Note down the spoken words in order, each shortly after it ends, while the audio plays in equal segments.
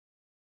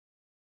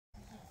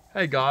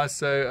Hey guys,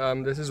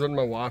 so this is what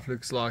my wife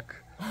looks like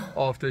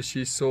after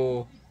she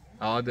saw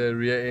how the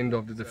rear end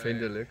of the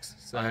Defender looks.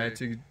 So I had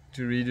to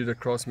redo the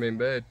cross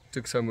member. It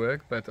took some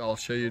work, but I'll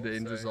show you the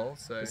end result.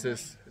 So this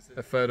is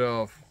a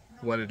photo of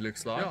what it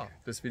looks like. Yeah.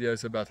 This video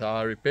is about how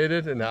I repaired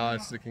it and how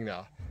it's looking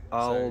now.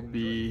 I'll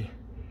be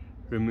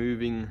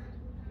removing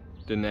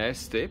the NAS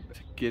step,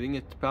 getting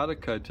it powder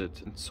coated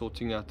and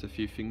sorting out a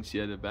few things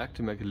here at the back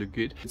to make it look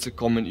good. It's a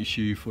common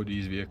issue for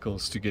these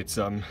vehicles to get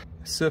some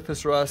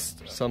surface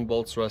rust, some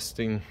bolts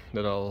rusting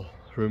that I'll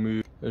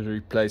remove and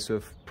replace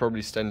with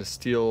probably stainless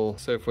steel.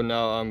 So for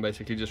now I'm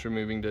basically just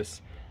removing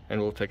this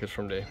and we'll take it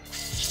from there.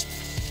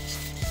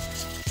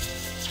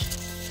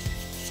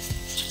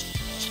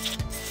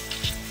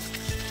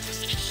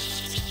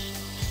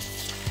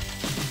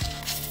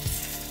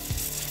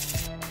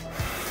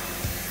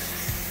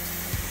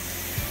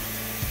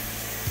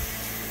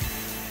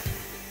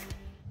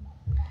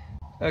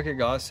 Okay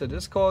guys, so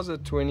this car is a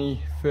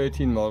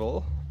 2013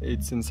 model.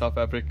 It's in South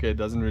Africa, it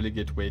doesn't really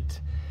get wet,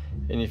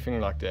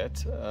 anything like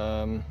that.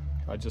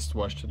 I just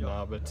washed it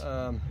now, but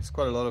there's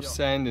quite a lot of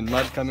sand and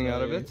mud coming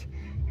out of it.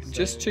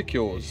 Just check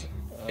yours.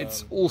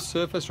 It's all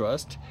surface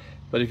rust,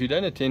 but if you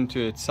don't attend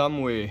to it,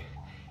 somewhere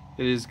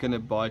it is going to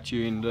bite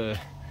you in the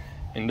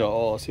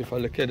arse. If I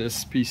look at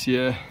this piece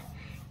here,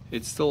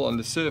 it's still on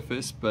the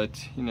surface,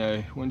 but you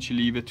know, once you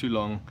leave it too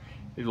long,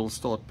 it will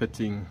start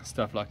pitting,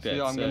 stuff like that.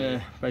 So I'm going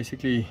to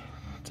basically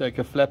take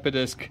a flapper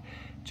disc,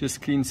 just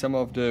clean some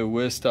of the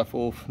worst stuff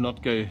off,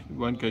 won't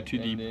go too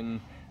deep, and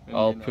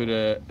I'll put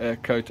a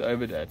coat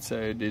over that.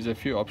 So there's a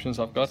few options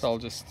I've got. I'll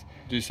just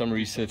do some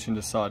research and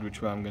decide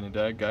which way I'm going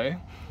to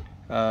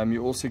go.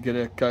 You also get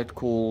a coat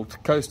called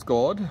Coast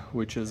Guard,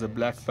 which is a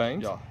black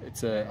paint. Yeah,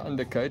 it's an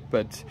undercoat,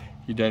 but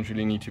you don't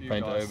really need to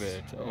paint over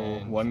it.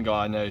 One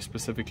guy I know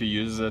specifically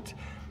uses it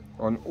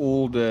on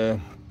all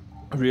the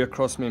rear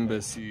cross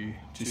members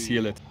to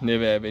seal it.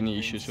 Never have any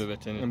issues with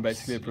it, and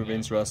basically it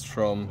prevents rust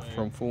from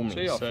forming.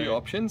 So yeah, a few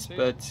options,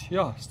 but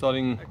yeah,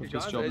 starting with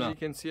this job now. As you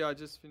can see, I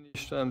just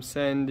finished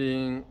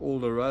sanding all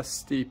the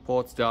rusty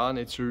parts down.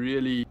 It's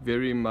really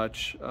very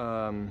much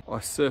a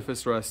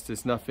surface rust.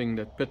 There's nothing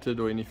that pitted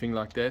or anything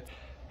like that.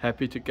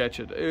 Happy to catch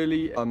it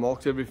early. I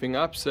marked everything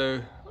up,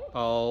 so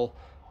I'll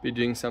be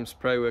doing some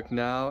spray work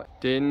now,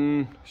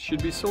 then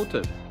should be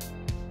sorted.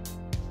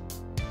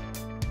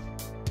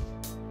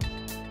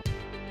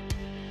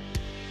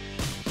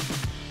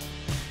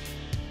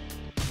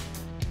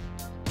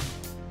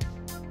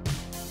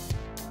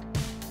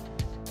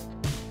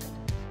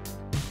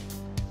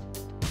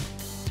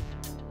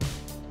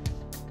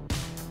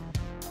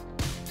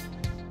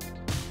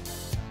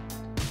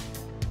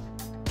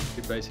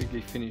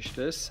 Basically finished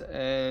this,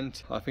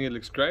 and I think it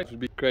looks great. It'll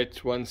be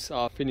great once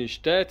I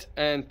finish that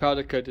and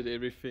powder coated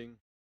everything.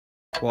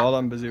 While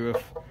I'm busy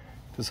with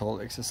this whole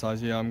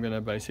exercise here, I'm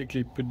gonna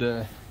basically put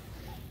the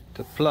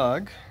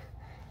plug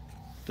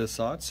this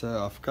side.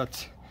 So I've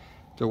cut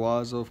the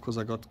wires off because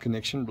I got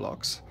connection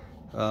blocks.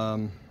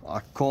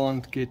 I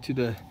can't get to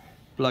the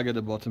plug at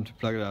the bottom to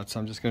plug it out,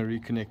 so I'm just going to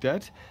reconnect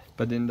that.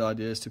 But then the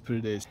idea is to put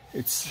it there.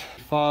 It's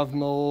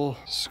 5mm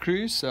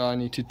screw, so I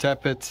need to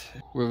tap it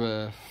with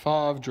a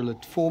 5, drill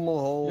it 4mm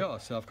hole. Yeah,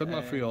 so I've got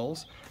my 3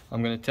 holes.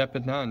 I'm going to tap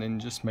it now and then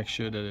just make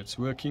sure that it's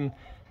working.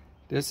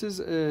 This is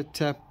a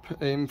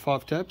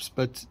M5 taps,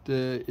 but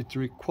it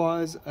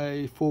requires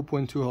a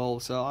 4.2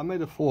 hole. So I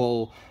made a 4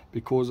 hole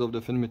because of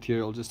the thin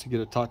material, just to get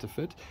a tighter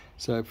fit.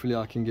 So hopefully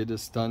I can get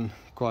this done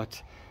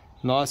quite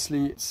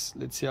nicely.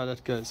 Let's see how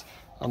that goes.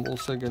 I'm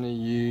also going to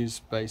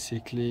use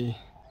basically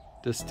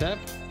this tap.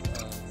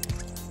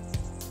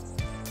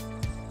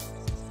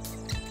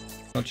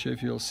 Not sure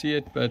if you'll see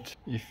it, but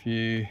if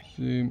you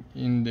zoom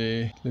in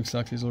there, looks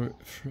like there's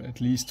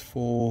at least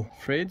 4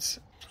 threads.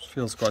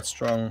 Feels quite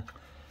strong.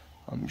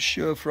 I'm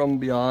sure from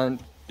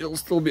behind you'll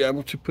still be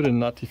able to put a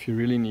nut if you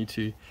really need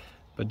to,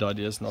 but the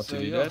idea is not to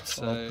do that.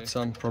 So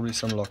I'll put probably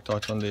some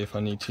Loctite on there if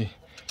I need to,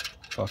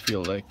 if I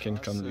feel they can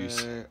come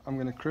loose. I'm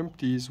going to crimp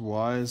these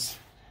wires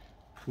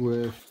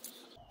with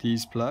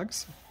these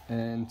plugs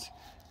and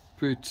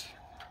put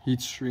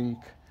heat shrink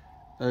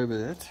over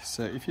that.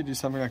 So if you do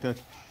something like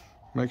that,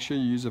 make sure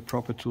you use a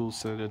proper tool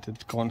so that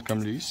it can't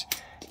come loose.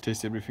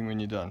 Test everything when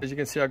you're done. As you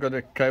can see, I got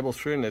a cable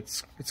through, and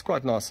it's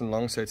quite nice and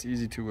long, so it's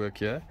easy to work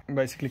here.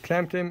 Basically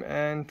clamp them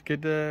and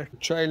get the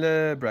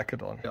trailer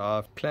bracket on.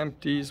 I've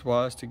clamped these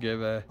wires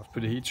together. I've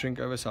put a heat shrink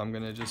over, so I'm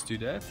going to just do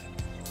that.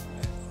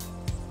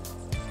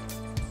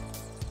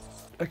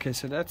 Okay,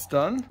 so that's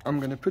done. I'm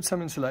going to put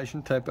some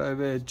insulation tape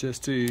over it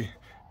just to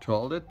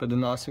hold it, but the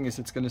nice thing is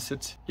it's going to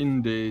sit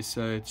in there,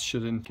 so it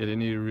shouldn't get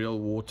any real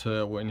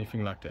water or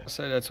anything like that.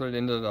 So that's what it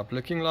ended up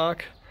looking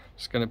like.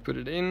 Just going to put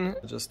it in,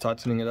 just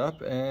tightening it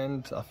up,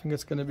 and I think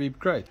it's going to be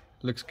great.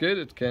 Looks good.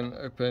 It can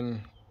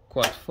open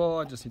quite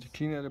far. I just need to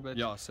clean it a bit.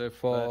 Yeah, so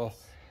far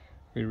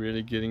we're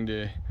really getting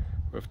there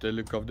with the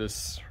look of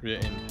this rear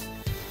end.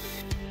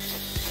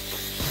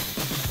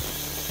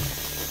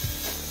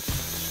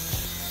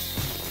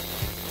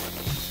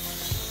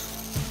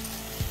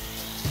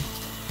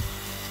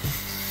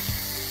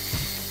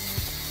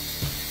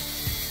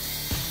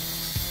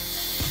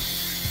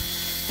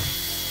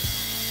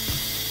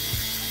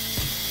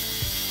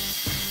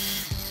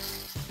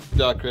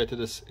 I created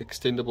this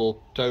extendable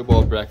tow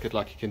bar bracket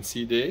like you can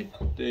see there.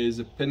 There's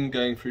a pin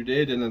going through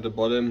there, then at the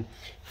bottom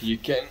you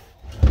can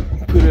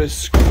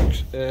put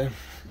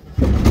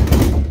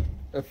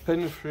a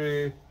pin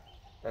through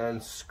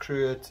and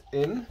screw it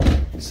in.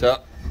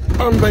 So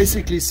I'm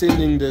basically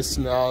sending this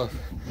now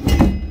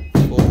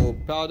for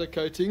powder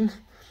coating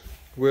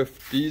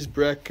with these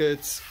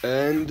brackets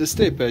and the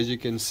step, as you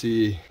can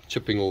see,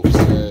 chipping off.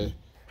 So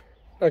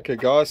okay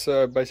guys,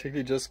 so I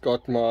basically just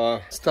got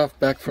my stuff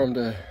back from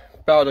the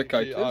powder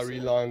coaters. I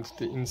relined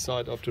the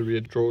inside of the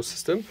rear drawer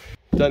system.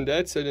 Done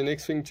that, so the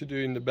next thing to do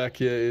in the back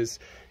here is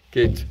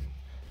get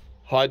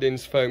high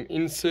dense foam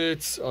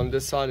inserts on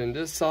this side and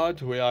this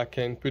side, where I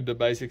can put the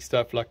basic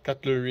stuff like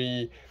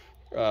cutlery,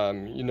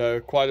 you know,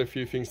 quite a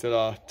few things that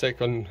I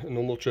take on a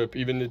normal trip,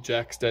 even the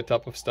jacks, that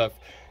type of stuff,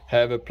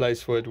 have a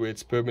place for it where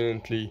it's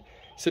permanently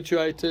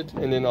situated.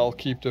 And then I'll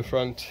keep the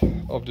front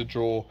of the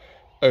drawer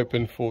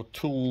open for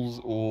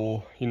tools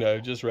or, you know,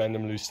 just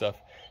random loose stuff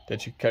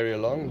that you carry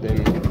along.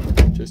 Then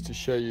just to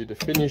show you the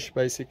finish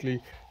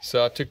basically,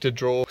 so I took the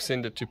drawer,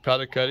 sent it to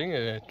powder coating,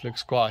 and it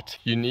looks quite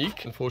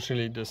unique.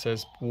 Unfortunately this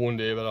has worn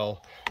there, but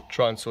I'll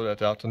try and sort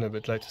that out on a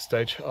bit later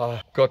stage.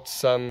 I got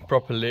some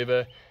proper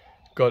leather,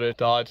 got it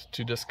dyed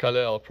to this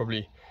color. I'll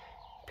probably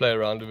play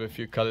around with a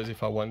few colors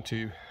if I want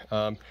to.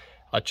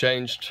 I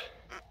changed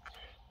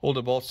all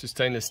the bolts to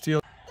stainless steel.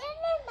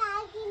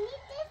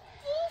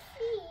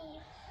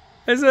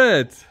 Is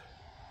it?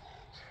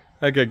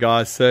 Okay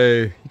guys, so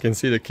you can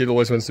see the kid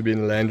always wants to be in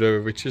a Land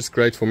Rover, which is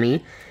great for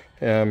me.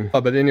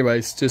 But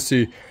anyways, just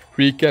to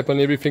recap on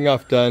everything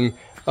I've done,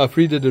 I've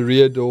redid the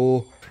rear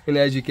door, and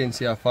as you can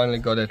see I finally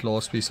got that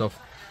last piece of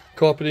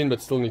carpet in,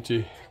 but still need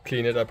to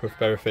clean it up with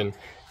paraffin.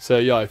 So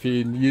yeah, if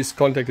you use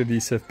contact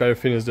adhesive,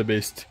 paraffin is the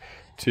best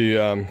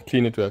to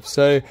clean it with.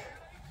 So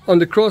on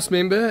the cross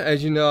member,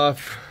 as you know,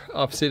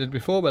 I've said it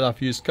before, but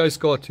I've used Coast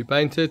Guard to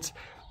paint it.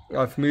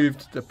 I've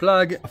moved the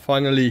plug. I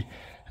finally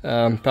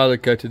powder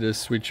coated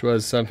this, which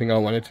was something I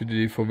wanted to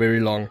do for very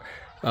long.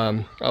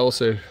 I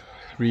also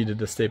redid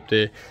the step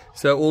there.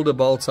 So all the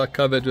bolts are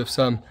covered with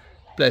some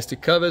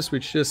plastic covers,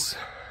 which just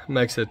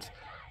makes it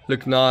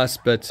look nice.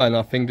 And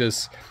I think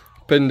this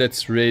pin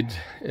that's red,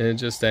 it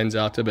just stands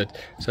out a bit,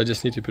 so I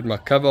just need to put my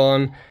cover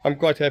on. I'm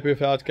quite happy with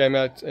how it came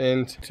out,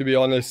 and to be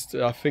honest,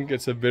 I think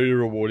it's a very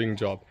rewarding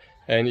job.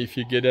 And if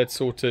you get that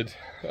sorted,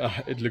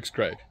 it looks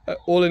great.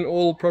 All in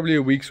all, probably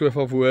a week's worth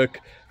of work,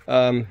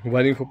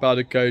 waiting for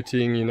powder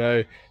coating. You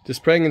know, the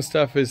spraying and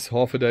stuff is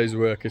half a day's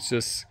work. It's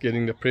just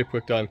getting the prep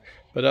work done.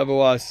 But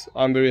otherwise,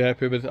 I'm very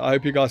happy with it. I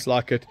hope you guys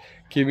like it.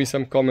 Give me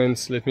some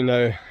comments. Let me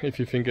know if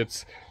you think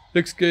it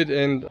looks good,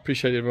 and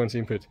appreciate everyone's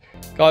input.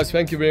 Guys,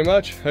 thank you very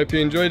much. Hope you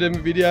enjoyed the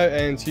video,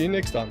 and see you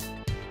next time.